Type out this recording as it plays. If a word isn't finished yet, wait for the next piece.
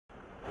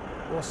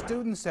Well,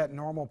 students at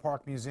Normal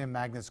Park Museum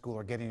Magnet School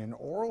are getting an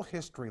oral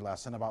history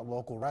lesson about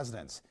local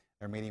residents.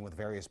 They're meeting with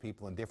various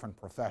people in different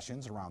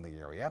professions around the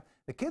area.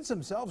 The kids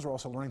themselves are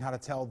also learning how to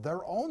tell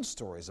their own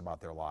stories about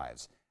their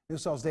lives.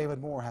 NewsCell's David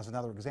Moore has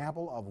another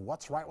example of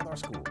what's right with our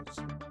schools.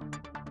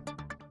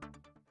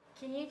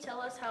 Can you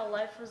tell us how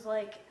life was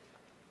like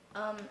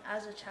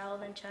as a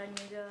child in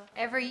Chattanooga?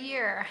 Every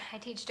year I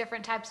teach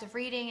different types of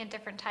reading and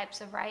different types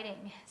of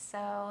writing.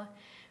 So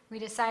we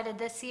decided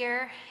this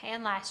year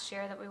and last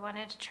year that we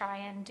wanted to try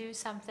and do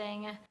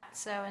something.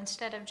 So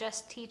instead of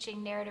just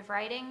teaching narrative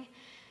writing,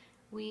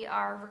 we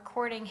are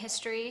recording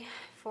history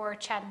for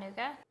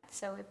Chattanooga.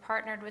 So we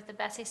partnered with the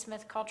Bessie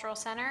Smith Cultural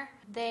Center.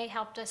 They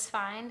helped us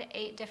find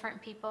 8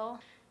 different people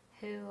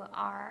who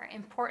are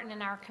important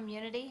in our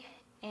community,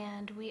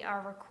 and we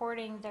are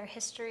recording their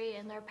history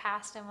and their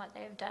past and what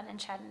they've done in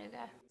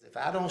Chattanooga. If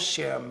I don't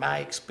share my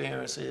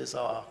experiences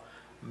or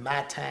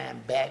my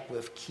time back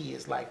with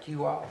kids like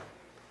you all,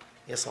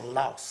 it's a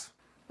loss.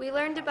 We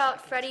learned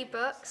about Freddie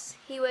Brooks.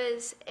 He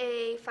was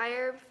a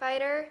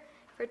firefighter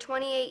for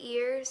 28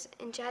 years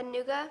in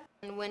Chattanooga.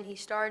 And when he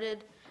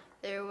started,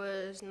 there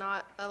was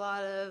not a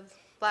lot of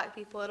black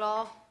people at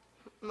all,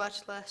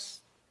 much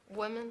less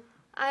women.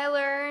 I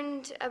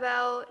learned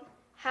about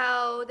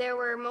how there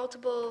were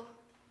multiple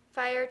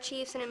fire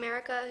chiefs in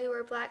America who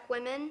were black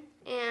women,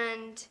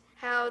 and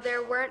how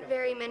there weren't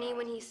very many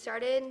when he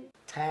started.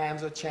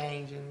 Times are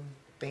changing,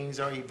 things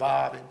are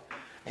evolving,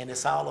 and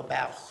it's all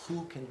about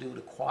who can do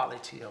the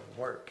quality of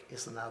work.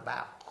 It's not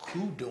about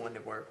who doing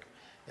the work,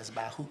 it's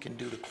about who can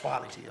do the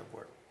quality of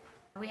work.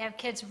 We have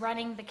kids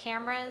running the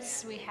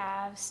cameras. We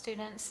have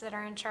students that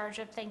are in charge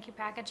of thank you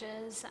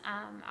packages.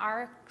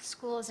 Our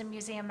school is a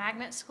museum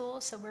magnet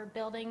school, so we're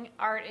building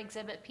art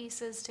exhibit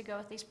pieces to go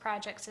with these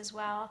projects as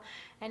well.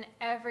 And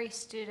every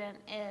student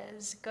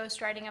is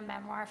ghostwriting a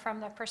memoir from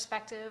the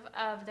perspective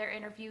of their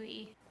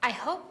interviewee. I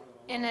hope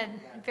in a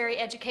very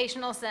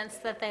educational sense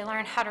that they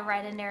learn how to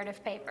write a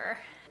narrative paper.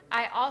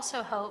 I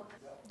also hope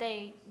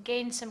they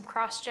gain some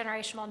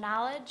cross-generational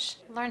knowledge,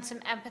 learn some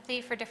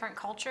empathy for different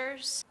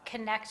cultures,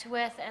 connect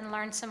with and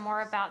learn some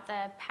more about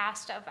the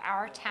past of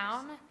our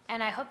town.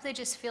 And I hope they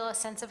just feel a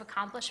sense of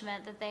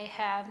accomplishment that they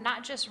have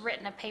not just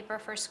written a paper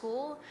for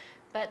school,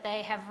 but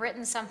they have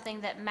written something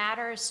that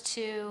matters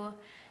to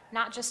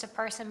not just a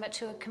person, but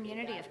to a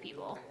community of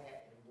people.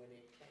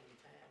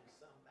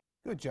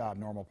 Good job,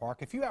 Normal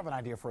Park. If you have an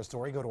idea for a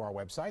story, go to our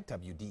website,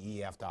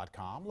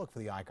 WDEF.com. Look for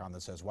the icon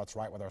that says What's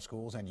Right with Our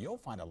Schools, and you'll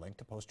find a link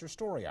to post your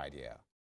story idea.